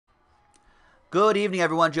Good evening,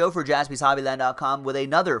 everyone. Joe for JaspysHobbyland.com with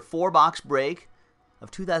another 4-box break of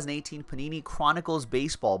 2018 Panini Chronicles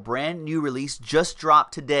Baseball. Brand new release, just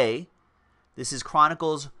dropped today. This is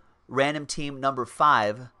Chronicles Random Team number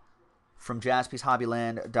 5 from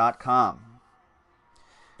JaspysHobbyland.com.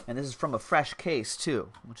 And this is from a fresh case, too,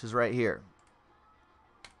 which is right here.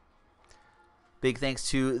 Big thanks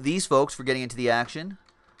to these folks for getting into the action.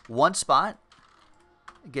 One spot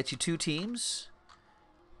gets you 2 teams.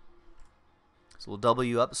 So we'll double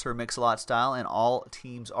you up, Sir Mix-a-Lot style, and all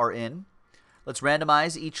teams are in. Let's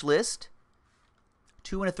randomize each list.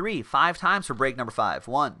 2 and a 3, 5 times for break number 5.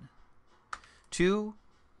 1, 2,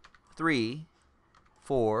 3,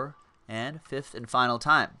 4, and 5th and final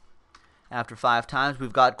time. After 5 times,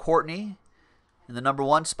 we've got Courtney in the number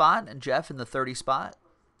 1 spot and Jeff in the 30 spot.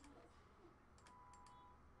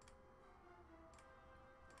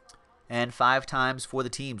 And 5 times for the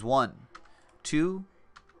teams. 1, 2,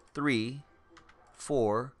 3,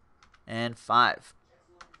 4, and 5.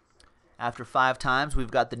 After 5 times,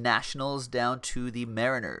 we've got the Nationals down to the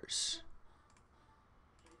Mariners.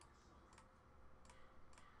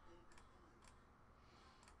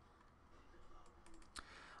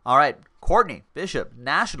 All right, Courtney, Bishop,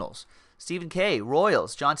 Nationals. Stephen K,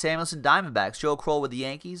 Royals. John Samuelson, Diamondbacks. Joe Kroll with the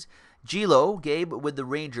Yankees. Gilo, Gabe with the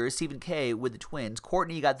Rangers. Stephen K with the Twins.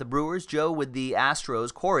 Courtney, you got the Brewers. Joe with the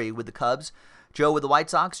Astros. Corey with the Cubs. Joe with the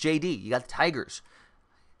White Sox. JD, you got the Tigers.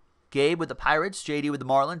 Gabe with the Pirates. JD with the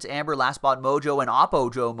Marlins. Amber, Last Spot Mojo, and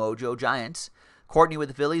Oppo Joe Mojo, Giants. Courtney with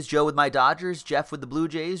the Phillies. Joe with my Dodgers. Jeff with the Blue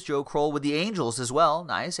Jays. Joe Kroll with the Angels as well.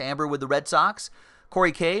 Nice. Amber with the Red Sox.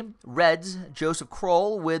 Corey K, Reds. Joseph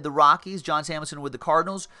Kroll with the Rockies. John Samuelson with the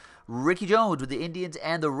Cardinals. Ricky Jones with the Indians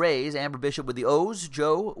and the Rays. Amber Bishop with the O's.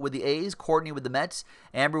 Joe with the A's. Courtney with the Mets.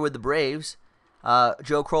 Amber with the Braves.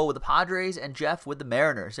 Joe Kroll with the Padres. And Jeff with the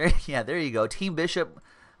Mariners. There you go. Team Bishop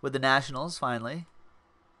with the Nationals, finally.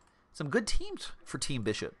 Some good teams for Team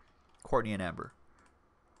Bishop. Courtney and Amber.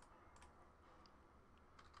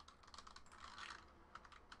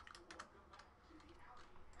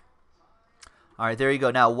 All right, there you go.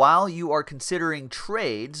 Now, while you are considering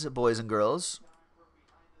trades, boys and girls,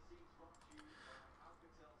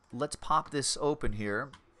 let's pop this open here.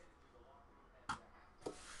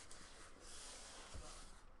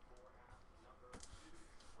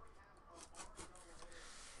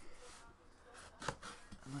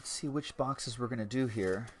 Let's see which boxes we're going to do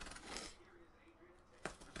here.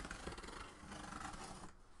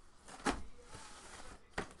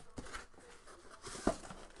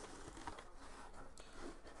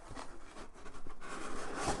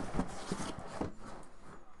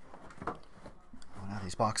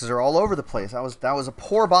 These boxes are all over the place. That was a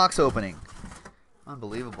poor box opening.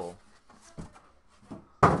 Unbelievable.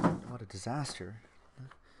 What a disaster.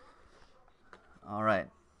 All right.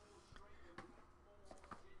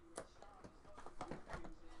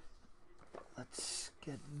 Let's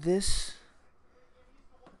get this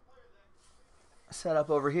set up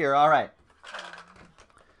over here. All right.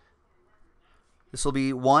 This will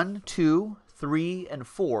be 1, 2, 3, and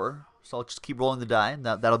 4. So I'll just keep rolling the die.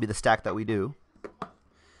 That'll be the stack that we do.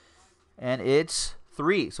 And it's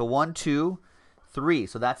 3. So 1, 2, 3.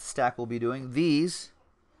 So that's the stack we'll be doing. These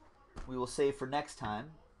we will save for next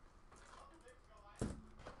time.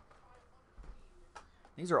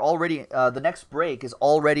 These are already, the next break is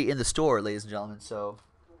already in the store, ladies and gentlemen. So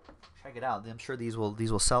check it out. I'm sure these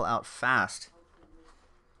will sell out fast.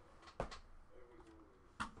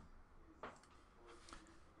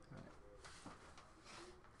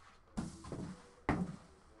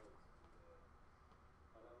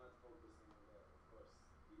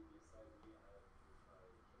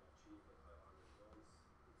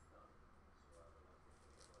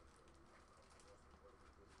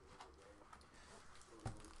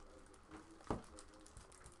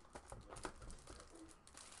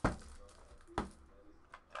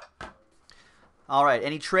 All right,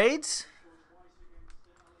 any trades?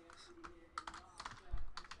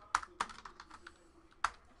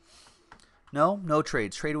 No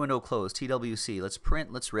trades. Trade window closed. TWC. Let's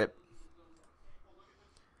print. Let's rip.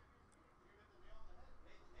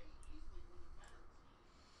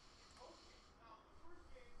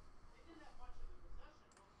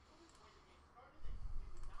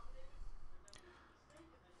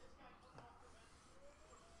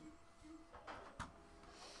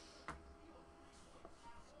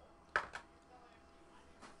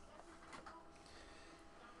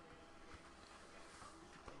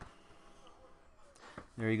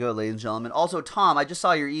 There you go, ladies and gentlemen. Also, Tom, I just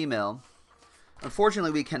saw your email.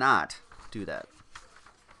 Unfortunately, we cannot do that.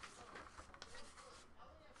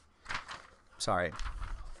 Sorry.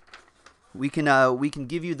 We can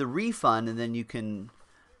give you the refund, and then you can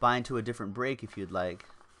buy into a different break if you'd like.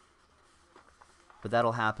 But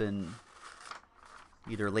that'll happen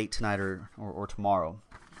either late tonight or tomorrow.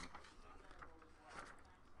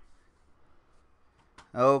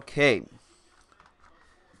 Okay.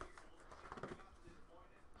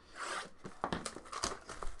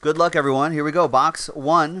 Good luck, everyone. Here we go. Box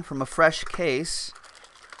 1 from a fresh case.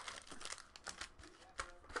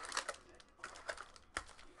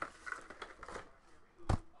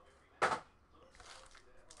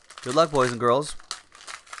 Good luck, boys and girls.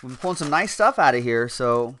 We've been pulling some nice stuff out of here,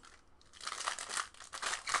 so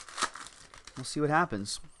we'll see what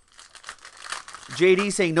happens.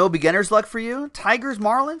 JD saying no beginner's luck for you. Tigers,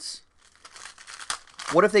 Marlins?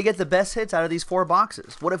 What if they get the best hits out of these 4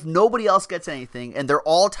 boxes? What if nobody else gets anything and they're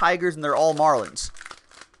all Tigers and they're all Marlins?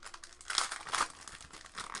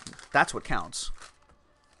 That's what counts.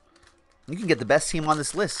 You can get the best team on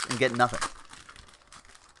this list and get nothing.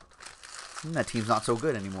 And that team's not so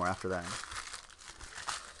good anymore after that.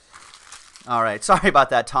 All right. Sorry about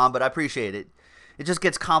that, Tom, but I appreciate it. It just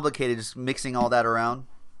gets complicated just mixing all that around.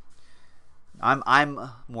 I'm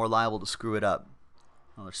more liable to screw it up.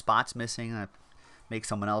 Oh, there's spots missing. I make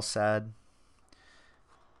someone else sad.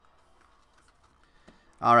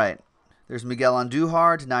 All right. There's Miguel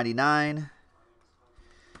Andujar to 99.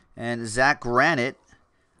 And Zach Granite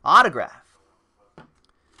autograph.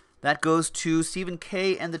 That goes to Stephen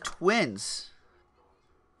K. and the Twins.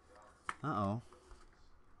 Uh-oh.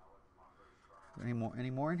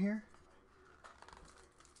 Any more in here?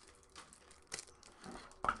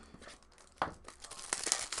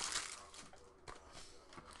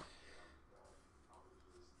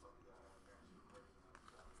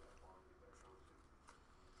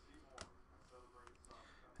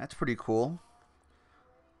 That's pretty cool.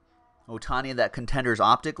 Ohtani, that Contenders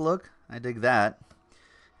optic look. I dig that.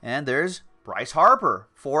 And there's Bryce Harper,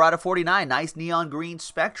 4 out of 49. Nice neon green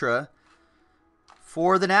Spectra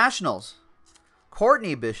for the Nationals.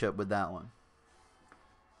 Courtney Bishop with that one.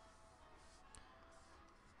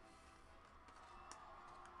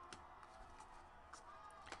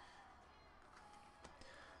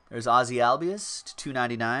 There's Ozzie Albies to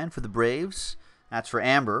 299 for the Braves. That's for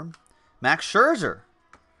Amber. Max Scherzer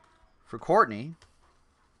for Courtney.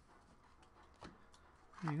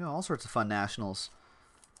 There you go. All sorts of fun Nationals.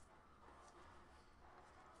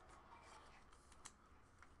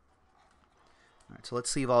 All right, so let's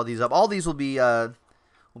sleeve all these up. All these will be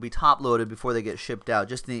top loaded before they get shipped out.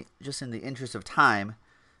 Just in the interest of time.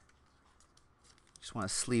 Just want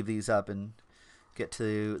to sleeve these up and get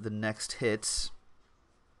to the next hits.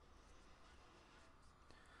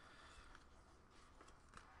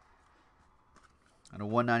 And a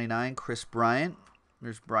 199, Chris Bryant.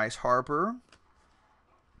 There's Bryce Harper.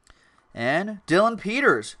 And Dylan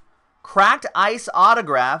Peters. Cracked ice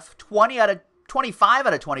autograph. 25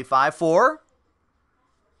 out of 25 for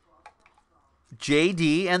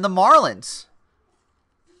JD and the Marlins.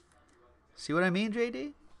 See what I mean,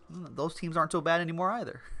 JD? Those teams aren't so bad anymore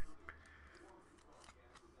either.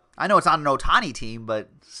 I know it's not an Ohtani team, but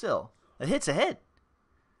still. A hit's a hit.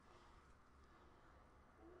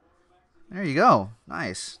 There you go.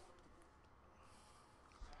 Nice.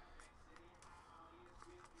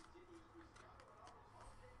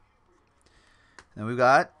 And we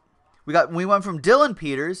went from Dylan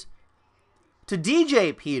Peters to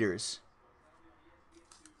DJ Peters.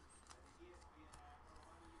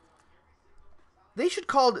 They should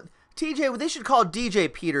call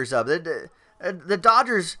DJ Peters up. The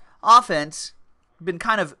Dodgers offense been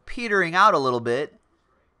kind of petering out a little bit.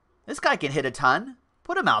 This guy can hit a ton.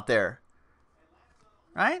 Put him out there.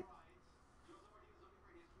 Right?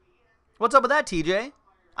 What's up with that, TJ?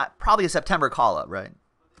 Probably a September call-up, right?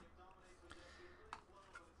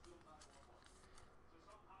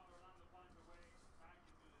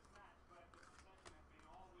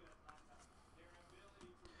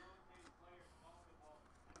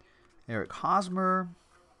 Eric Hosmer.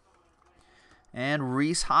 And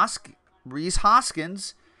Rhys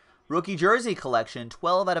Hoskins. Rookie jersey collection,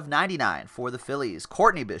 12 out of 99 for the Phillies.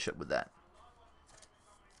 Courtney Bishop with that.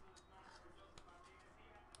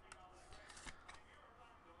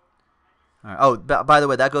 All right. Oh, by the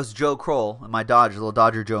way, that goes to Joe Kroll and my Dodgers, little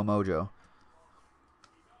Dodger Joe Mojo.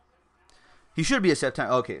 He should be a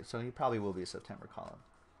September. Okay, so he probably will be a September call-up.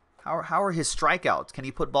 How are his strikeouts? Can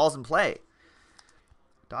he put balls in play?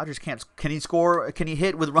 Dodgers can't. Can he score? Can he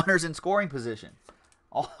hit with runners in scoring position?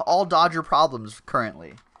 All Dodger problems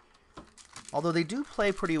currently. Although they do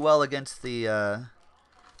play pretty well against the.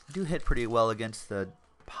 Do hit pretty well against the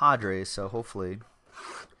Padres, so hopefully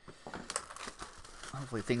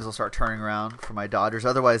Hopefully things will start turning around for my Dodgers.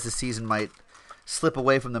 Otherwise, the season might slip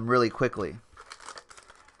away from them really quickly.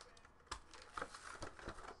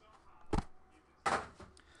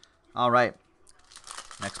 All right.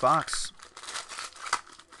 Next box.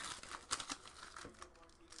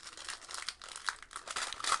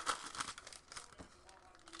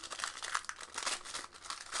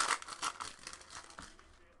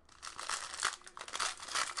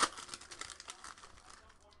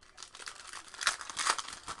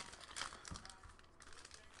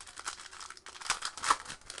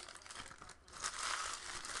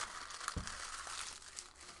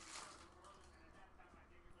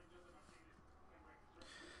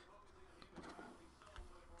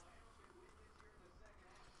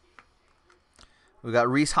 We got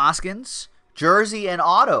Rhys Hoskins, jersey and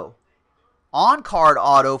auto. On-card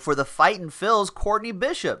auto for the Fightin' Phils, Courtney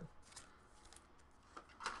Bishop.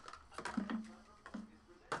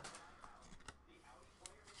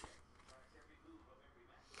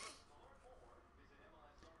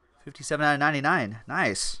 $57 out of 99.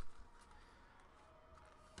 Nice.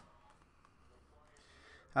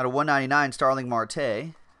 Out of 199, Starling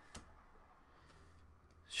Marte.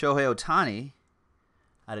 Shohei Ohtani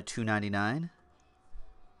out of 299.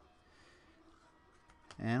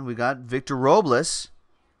 And we got Victor Robles.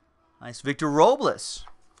 Nice Victor Robles.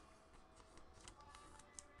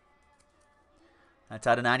 That's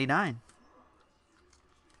out of 99.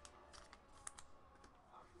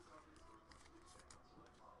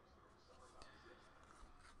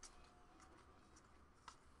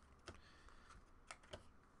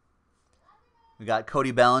 We got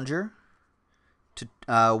Cody Bellinger to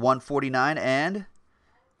 149 and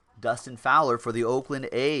Dustin Fowler for the Oakland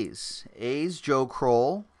A's. A's, Joe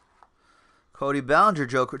Kroll. Cody Bellinger,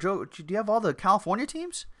 Joe, do you have all the California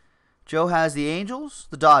teams? Joe has the Angels,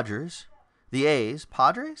 the Dodgers, the A's,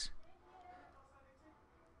 Padres.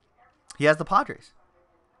 He has the Padres.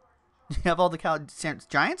 Do you have all the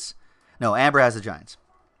Giants? No, Amber has the Giants.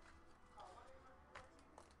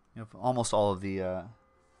 You have almost all of the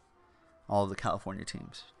California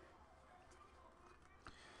teams.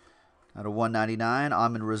 Out of 199,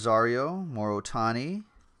 Amin Rosario, more Ohtani,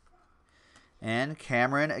 and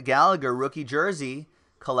Cameron Gallagher, rookie jersey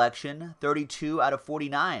collection, 32 out of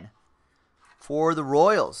 49. For the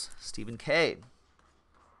Royals, Stephen K.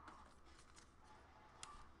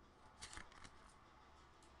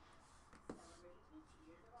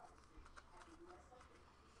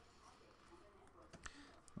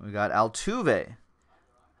 We got Altuve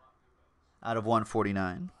out of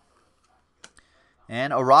 149.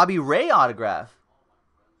 And a Robbie Ray autograph.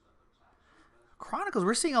 Chronicles,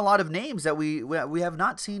 we're seeing a lot of names that we have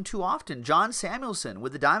not seen too often. John Samuelson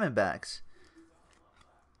with the Diamondbacks.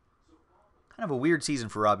 Kind of a weird season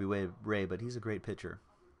for Robbie Ray, but he's a great pitcher.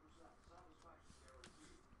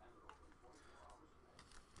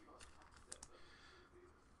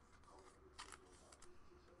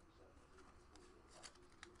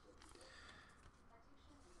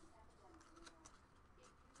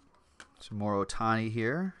 Some more Ohtani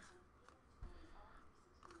here.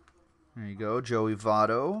 There you go. Joey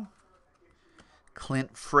Votto.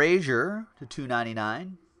 Clint Frazier to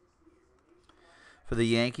 299 for the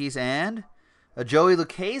Yankees. And a Joey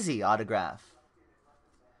Lucchesi autograph.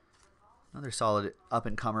 Another solid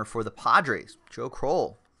up-and-comer for the Padres. Joe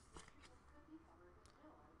Kroll.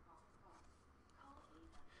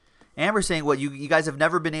 Amber saying, what, you guys have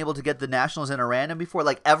never been able to get the Nationals in a random before?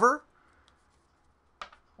 Like, ever?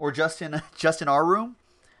 Or just in our room?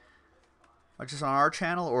 Or just on our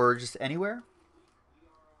channel? Or just anywhere?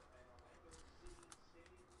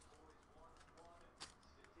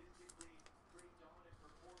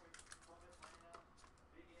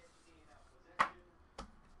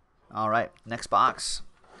 All right, next box.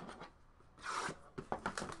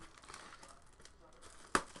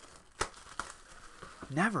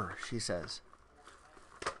 Never, she says.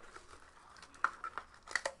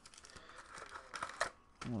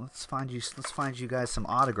 Well, let's find you guys some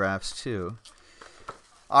autographs too.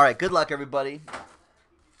 All right, good luck, everybody.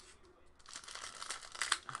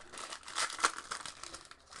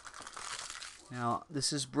 Now,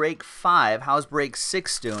 this is break 5. How's break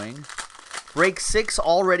 6 doing? Break 6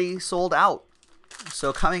 already sold out.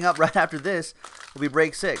 So coming up right after this will be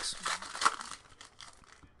break 6.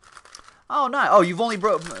 Oh, nice. Oh, you've only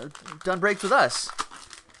done breaks with us.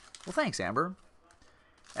 Well, thanks, Amber.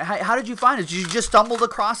 How did you find it? Did you just stumble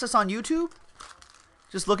across us on YouTube?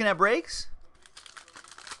 Just looking at breaks?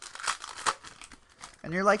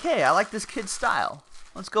 And you're like, hey, I like this kid's style.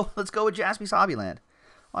 Let's go with Jaspys Hobbyland.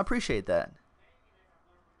 Well, I appreciate that.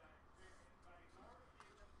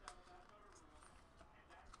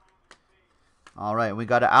 All right, we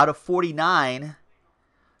got it out of 49.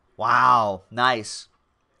 Wow, nice.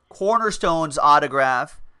 Cornerstones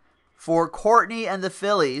autograph for Courtney and the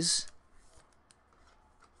Phillies.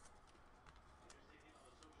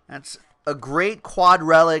 That's a great quad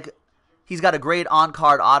relic. He's got a great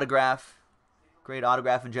on-card autograph. Great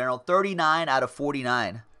autograph in general. 39 out of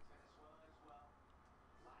 49.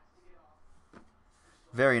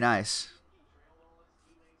 Very nice.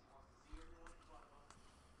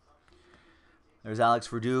 There's Alex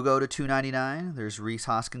Verdugo to 299. There's Rhys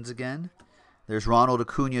Hoskins again. There's Ronald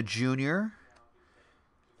Acuna Jr.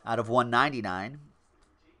 out of 199.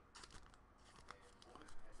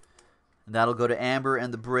 And that'll go to Amber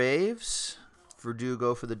and the Braves.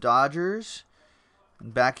 Verdugo for the Dodgers.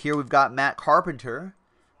 And back here we've got Matt Carpenter.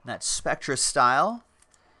 That Spectra style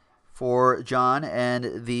for John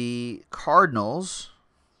and the Cardinals.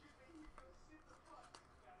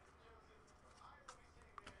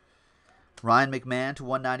 Ryan McMahon to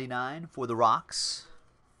 199 for the Rocks.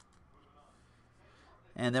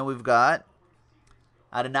 And then we've got,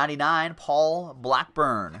 out of 99, Paul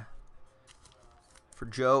Blackburn for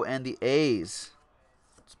Joe and the A's.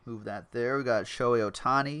 Let's move that there. We got Shohei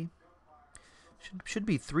Ohtani. Should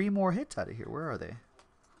be 3 more hits out of here. Where are they?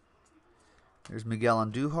 There's Miguel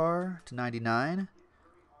Andujar to 99.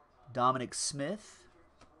 Dominic Smith.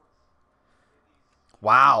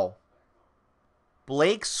 Wow.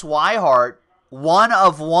 Blake Swihart, 1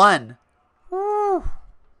 of 1. Woo.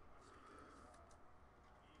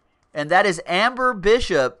 And that is Amber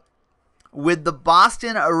Bishop with the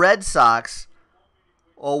Boston Red Sox.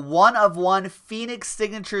 A 1 of 1 Phoenix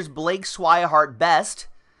Signatures Blake Swihart best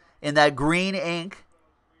in that green ink.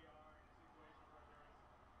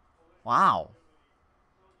 Wow.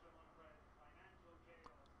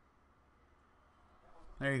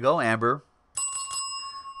 There you go, Amber.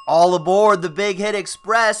 All aboard the Big Hit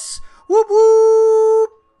Express. Whoop whoop.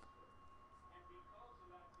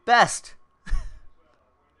 Best.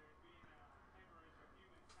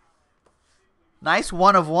 Nice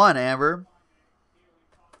 1 of 1, Amber.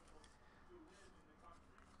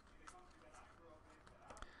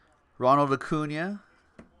 Ronald Acuna.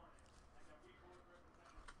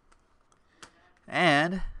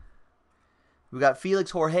 And we got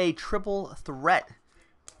Felix Jorge Triple Threat.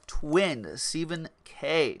 Twin, Stephen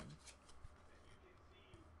K.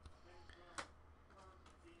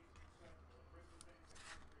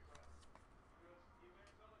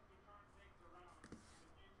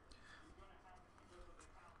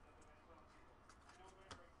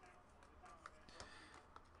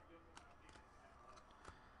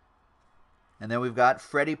 And then we've got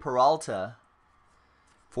Freddie Peralta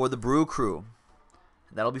for the Brew Crew.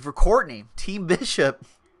 That'll be for Courtney, Team Bishop.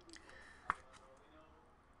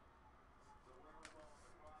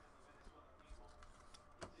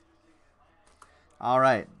 All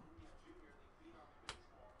right.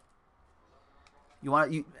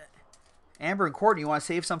 Amber and Courtney, you want to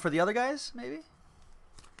save some for the other guys, maybe?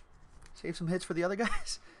 Save some hits for the other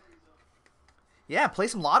guys? Yeah, play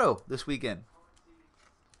some lotto this weekend.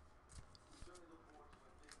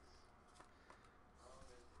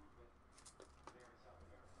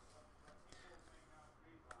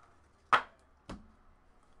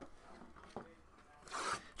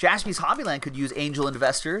 Jaspys Hobbyland could use angel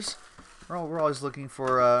investors. We're always looking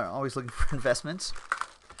for investments.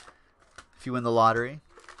 If you win the lottery.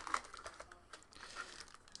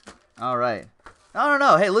 All right.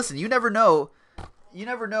 No. Hey, listen. You never know. You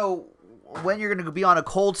never know when you're going to be on a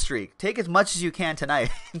cold streak. Take as much as you can tonight.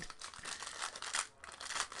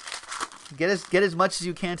 Get as much as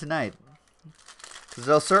you can tonight. Because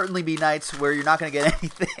there'll certainly be nights where you're not going to get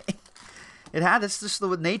anything. That's just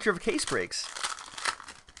the nature of case breaks.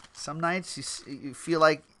 Some nights you feel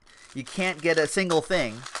like you can't get a single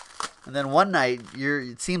thing, and then one night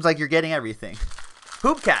it seems like you're getting everything.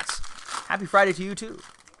 Hoopcats, happy Friday to you too.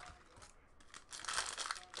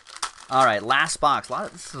 All right, last box.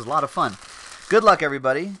 This is a lot of fun. Good luck,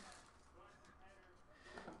 everybody.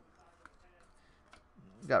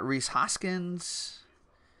 Got Rhys Hoskins.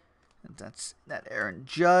 That's that. Aaron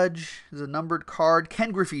Judge is a numbered card.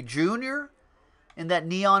 Ken Griffey Jr. in that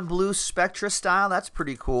neon blue Spectra style. That's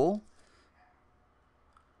pretty cool.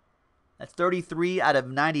 That's 33 out of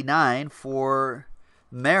 99 for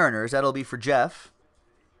Mariners. That'll be for Jeff.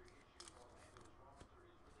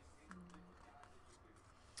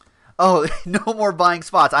 Oh, no more buying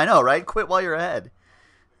spots. I know, right? Quit while you're ahead.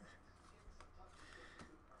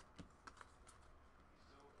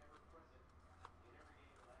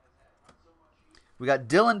 We got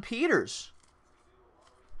Dylan Peters.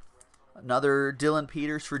 Another Dylan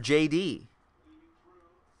Peters for JD.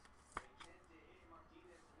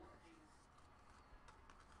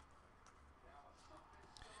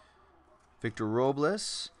 Victor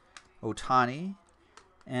Robles, Ohtani,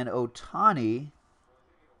 and Ohtani.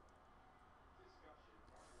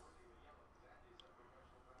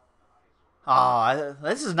 Oh,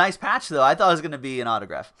 this is a nice patch, though. I thought it was going to be an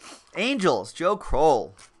autograph. Angels, Joe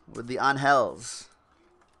Kroll with the Angels.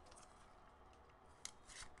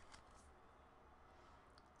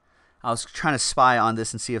 I was trying to spy on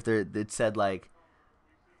this and see if it said, like,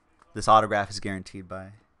 this autograph is guaranteed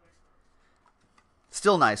by.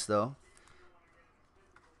 Still nice, though.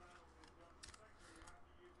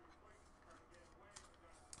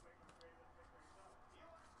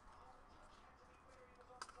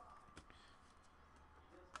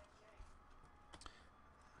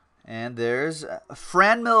 And there's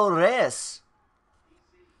Franmil Reyes.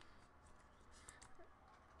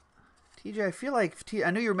 TJ, I feel like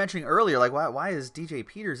I knew you were mentioning earlier, like why is DJ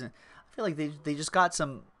Peters in? I feel like they just got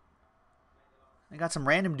some. They got some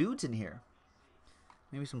random dudes in here.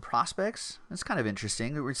 Maybe some prospects. That's kind of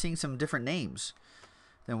interesting. We're seeing some different names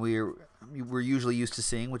than we're usually used to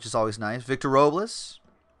seeing, which is always nice. Victor Robles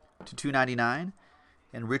to 299,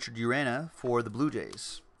 and Richard Urena for the Blue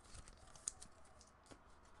Jays.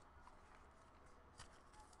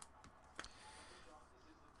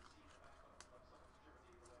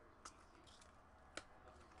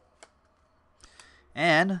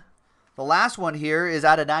 And the last one here is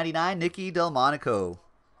out of 99, Nicky Delmonico.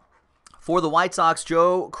 For the White Sox,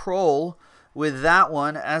 Joe Kroll with that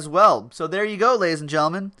one as well. So there you go, ladies and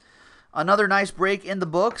gentlemen. Another nice break in the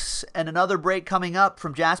books and another break coming up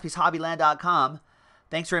from JaspysHobbyland.com.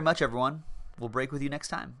 Thanks very much, everyone. We'll break with you next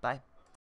time. Bye.